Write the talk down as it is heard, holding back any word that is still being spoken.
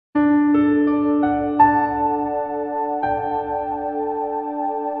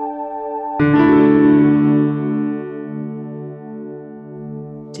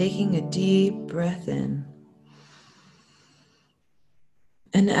taking a deep breath in.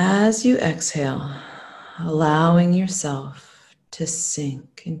 And as you exhale, allowing yourself to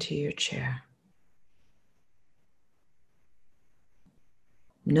sink into your chair.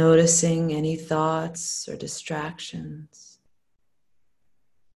 Noticing any thoughts or distractions.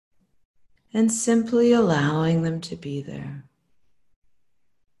 And simply allowing them to be there.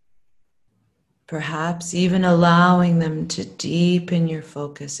 Perhaps even allowing them to deepen your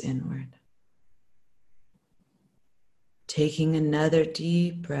focus inward. Taking another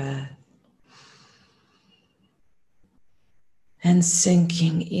deep breath and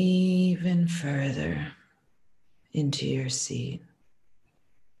sinking even further into your seat.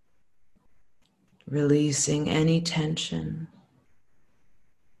 Releasing any tension,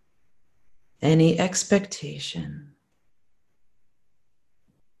 any expectation,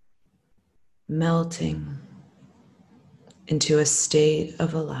 melting into a state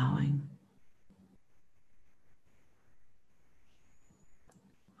of allowing.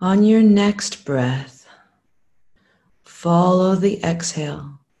 On your next breath, follow the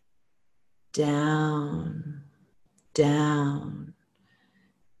exhale down, down,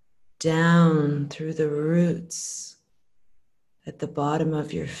 down through the roots at the bottom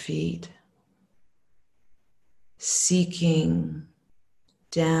of your feet, seeking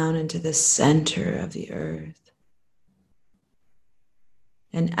down into the center of the earth.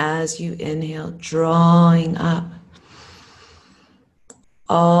 And as you inhale, drawing up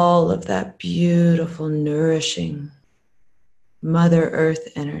all of that beautiful, nourishing Mother Earth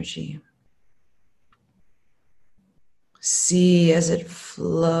energy. See as it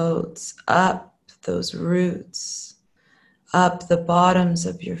floats up those roots, up the bottoms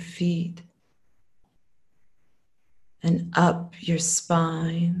of your feet, and up your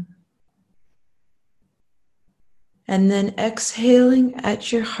spine. And then exhaling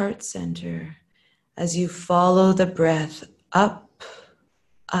at your heart center as you follow the breath up,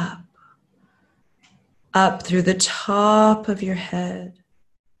 up, up through the top of your head,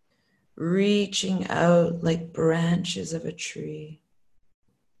 reaching out like branches of a tree,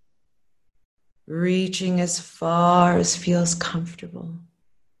 reaching as far as feels comfortable,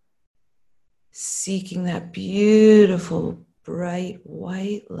 seeking that beautiful, bright,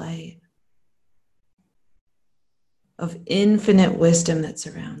 white light of infinite wisdom that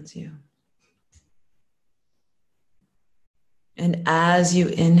surrounds you. And as you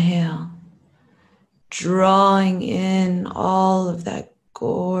inhale, drawing in all of that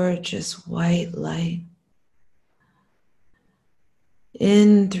gorgeous white light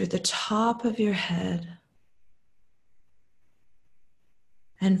in through the top of your head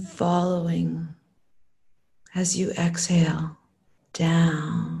and following as you exhale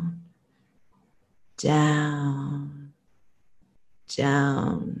down, down,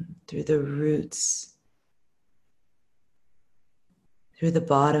 down through the roots, through the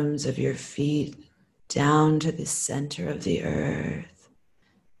bottoms of your feet, down to the center of the earth.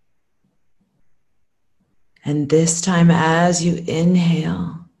 And this time, as you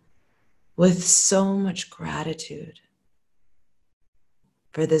inhale, with so much gratitude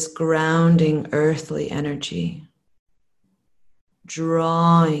for this grounding earthly energy,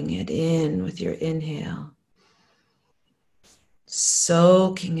 drawing it in with your inhale,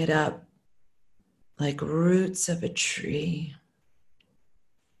 soaking it up like roots of a tree,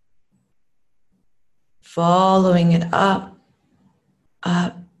 following it up,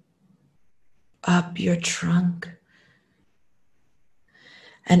 up, up your trunk.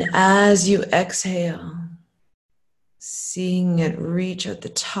 And as you exhale, seeing it reach at the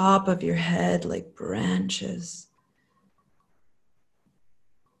top of your head like branches,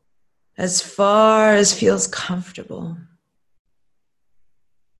 as far as feels comfortable.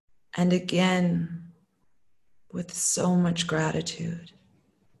 And again, with so much gratitude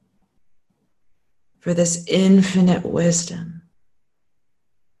for this infinite wisdom,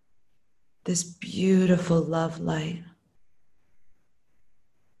 this beautiful love light.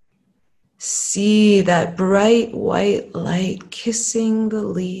 See that bright white light kissing the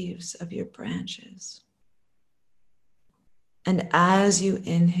leaves of your branches. And as you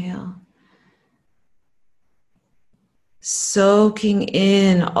inhale, soaking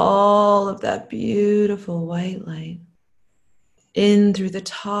in all of that beautiful white light in through the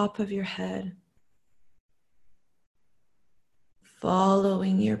top of your head,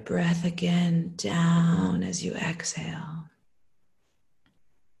 following your breath again down as you exhale,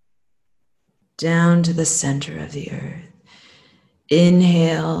 down to the center of the earth.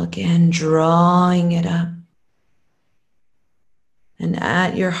 Inhale again, drawing it up. And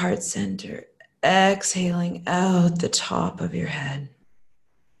at your heart center, exhaling out the top of your head.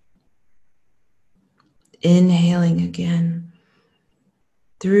 Inhaling again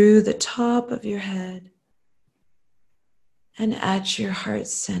through the top of your head and at your heart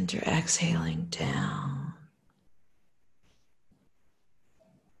center, exhaling down.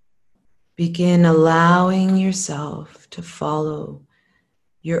 Begin allowing yourself to follow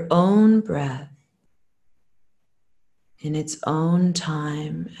your own breath in its own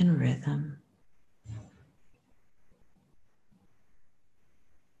time and rhythm.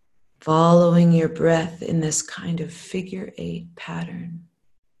 Following your breath in this kind of figure 8 pattern.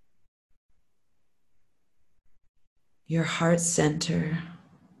 Your heart center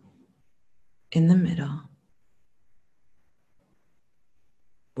in the middle,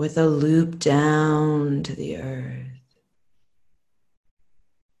 with a loop down to the earth,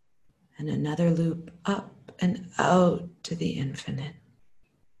 and another loop up and out to the infinite.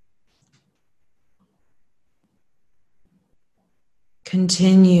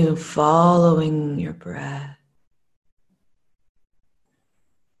 Continue following your breath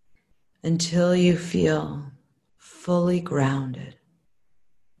until you feel fully grounded,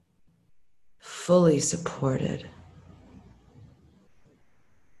 fully supported,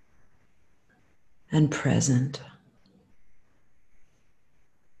 and present,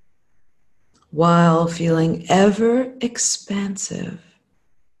 while feeling ever expansive,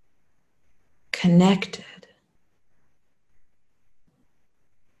 connected,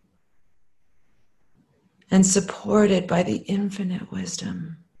 and supported by the infinite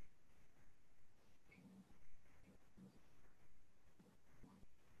wisdom.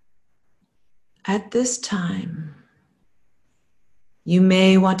 At this time, you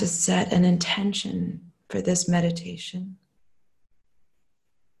may want to set an intention for this meditation.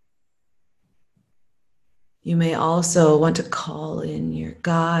 You may also want to call in your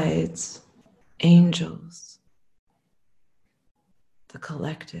guides, angels, the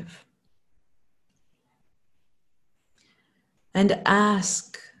collective, and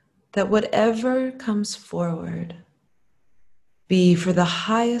ask that whatever comes forward be for the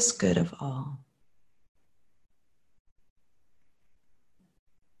highest good of all.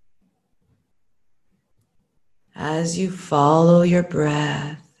 As you follow your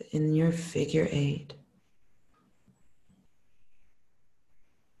breath in your figure 8,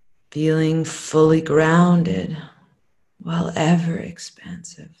 feeling fully grounded while ever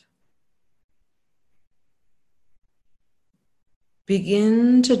expansive.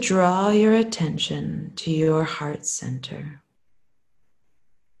 Begin to draw your attention to your heart center,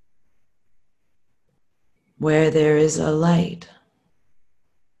 where there is a light,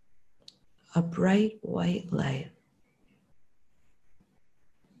 a bright white light.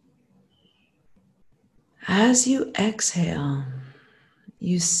 As you exhale,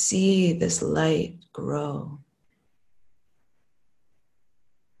 you see this light grow.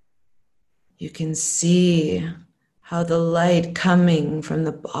 You can see how the light coming from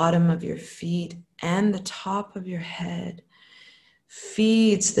the bottom of your feet and the top of your head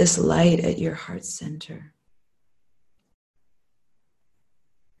feeds this light at your heart center.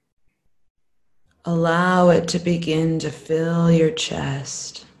 Allow it to begin to fill your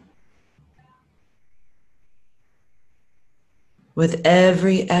chest. With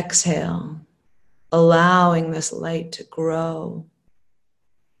every exhale, allowing this light to grow,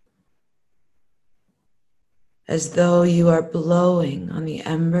 as though you are blowing on the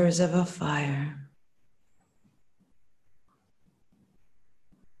embers of a fire.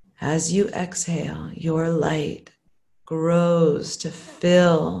 As you exhale, your light grows to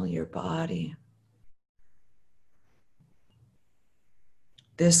fill your body.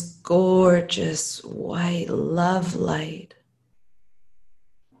 This gorgeous white love light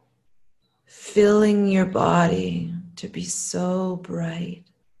filling your body to be so bright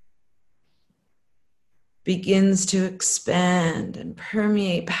begins to expand and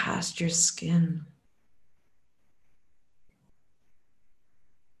permeate past your skin.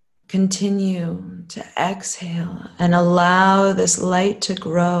 Continue to exhale and allow this light to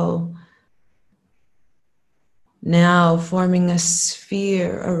grow, now forming a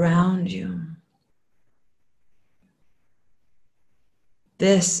sphere around you.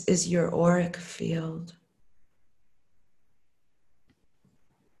 This is your auric field.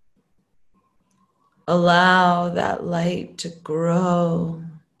 Allow that light to grow,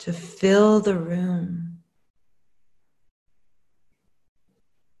 to fill the room,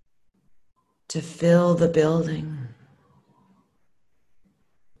 to fill the building.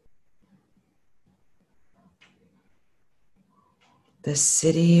 The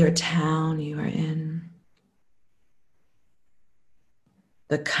city or town you are in,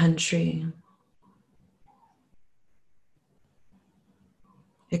 the country,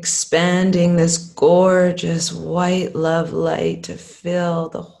 expanding this gorgeous white love light to fill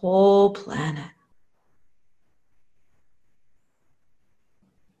the whole planet.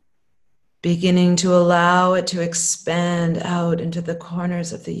 Beginning to allow it to expand out into the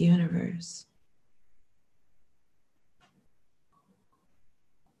corners of the universe.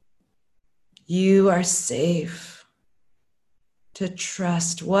 You are safe to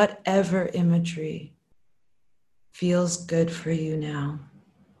trust whatever imagery feels good for you now.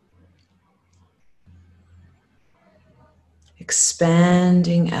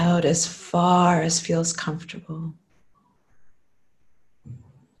 Expanding out as far as feels comfortable.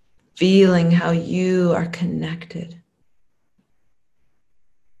 Feeling how you are connected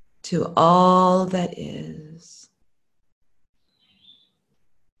to all that is,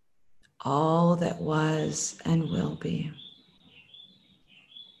 all that was and will be.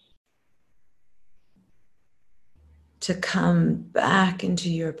 To come back into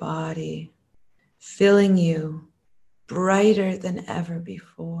your body, filling you brighter than ever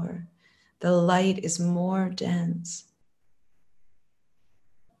before. The light is more dense,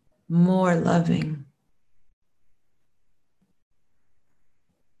 more loving.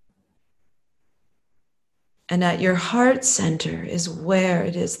 And at your heart center is where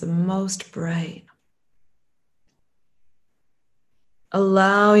it is the most bright.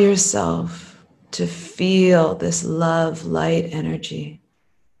 Allow yourself to feel this love, light energy.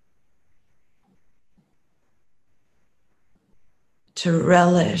 To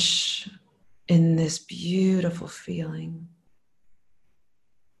relish in this beautiful feeling.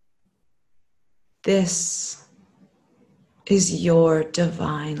 This is your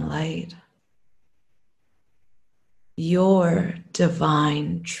divine light. Your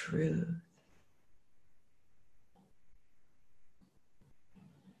divine truth.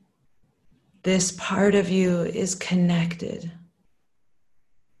 This part of you is connected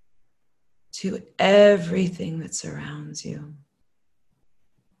to everything that surrounds you.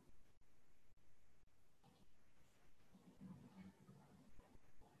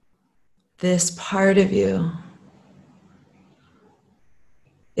 This part of you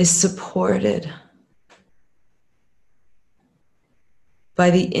is supported by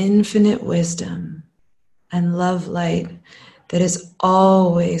the infinite wisdom and love light that is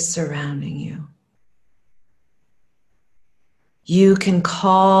always surrounding you. You can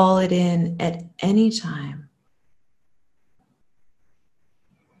call it in at any time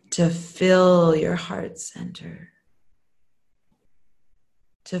to fill your heart center,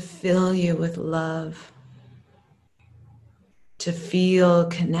 to fill you with love, to feel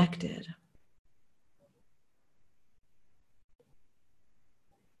connected.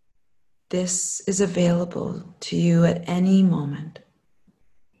 This is available to you at any moment.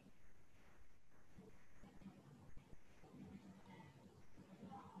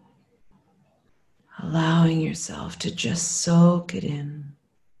 Allowing yourself to just soak it in.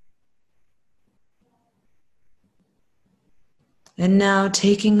 And now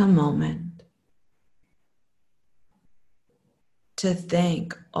taking a moment to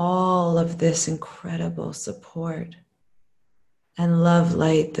thank all of this incredible support and love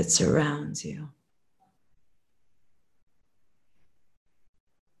light that surrounds you.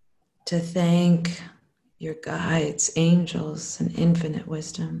 To thank your guides, angels, and infinite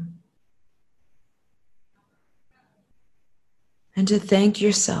wisdom. And to thank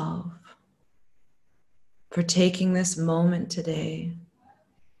yourself for taking this moment today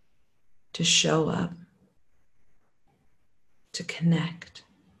to show up, to connect,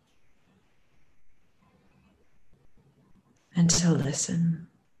 and to listen.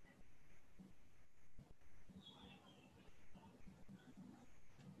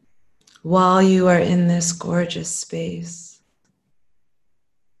 While you are in this gorgeous space,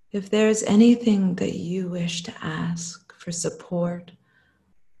 if there's anything that you wish to ask for support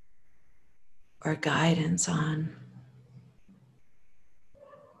or guidance on,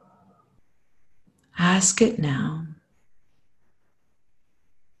 ask it now.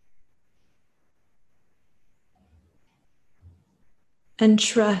 And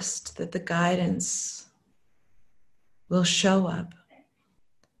trust that the guidance will show up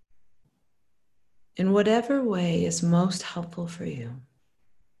in whatever way is most helpful for you.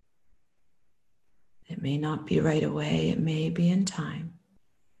 It may not be right away, it may be in time.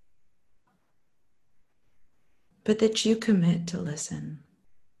 But that you commit to listen,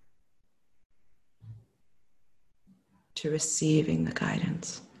 to receiving the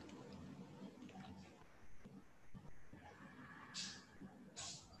guidance.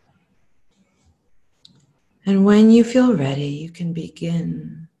 And when you feel ready, you can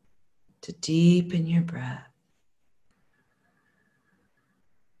begin to deepen your breath.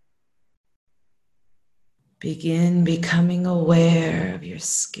 Begin becoming aware of your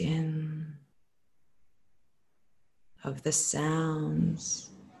skin, of the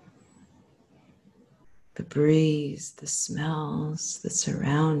sounds, the breeze, the smells that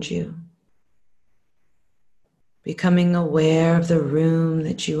surround you. Becoming aware of the room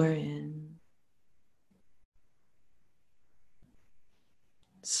that you are in.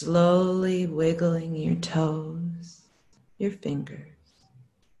 Slowly wiggling your toes, your fingers.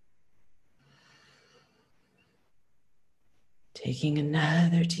 Taking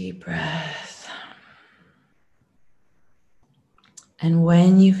another deep breath. And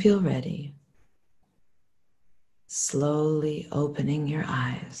when you feel ready, slowly opening your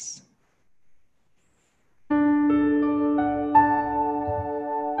eyes.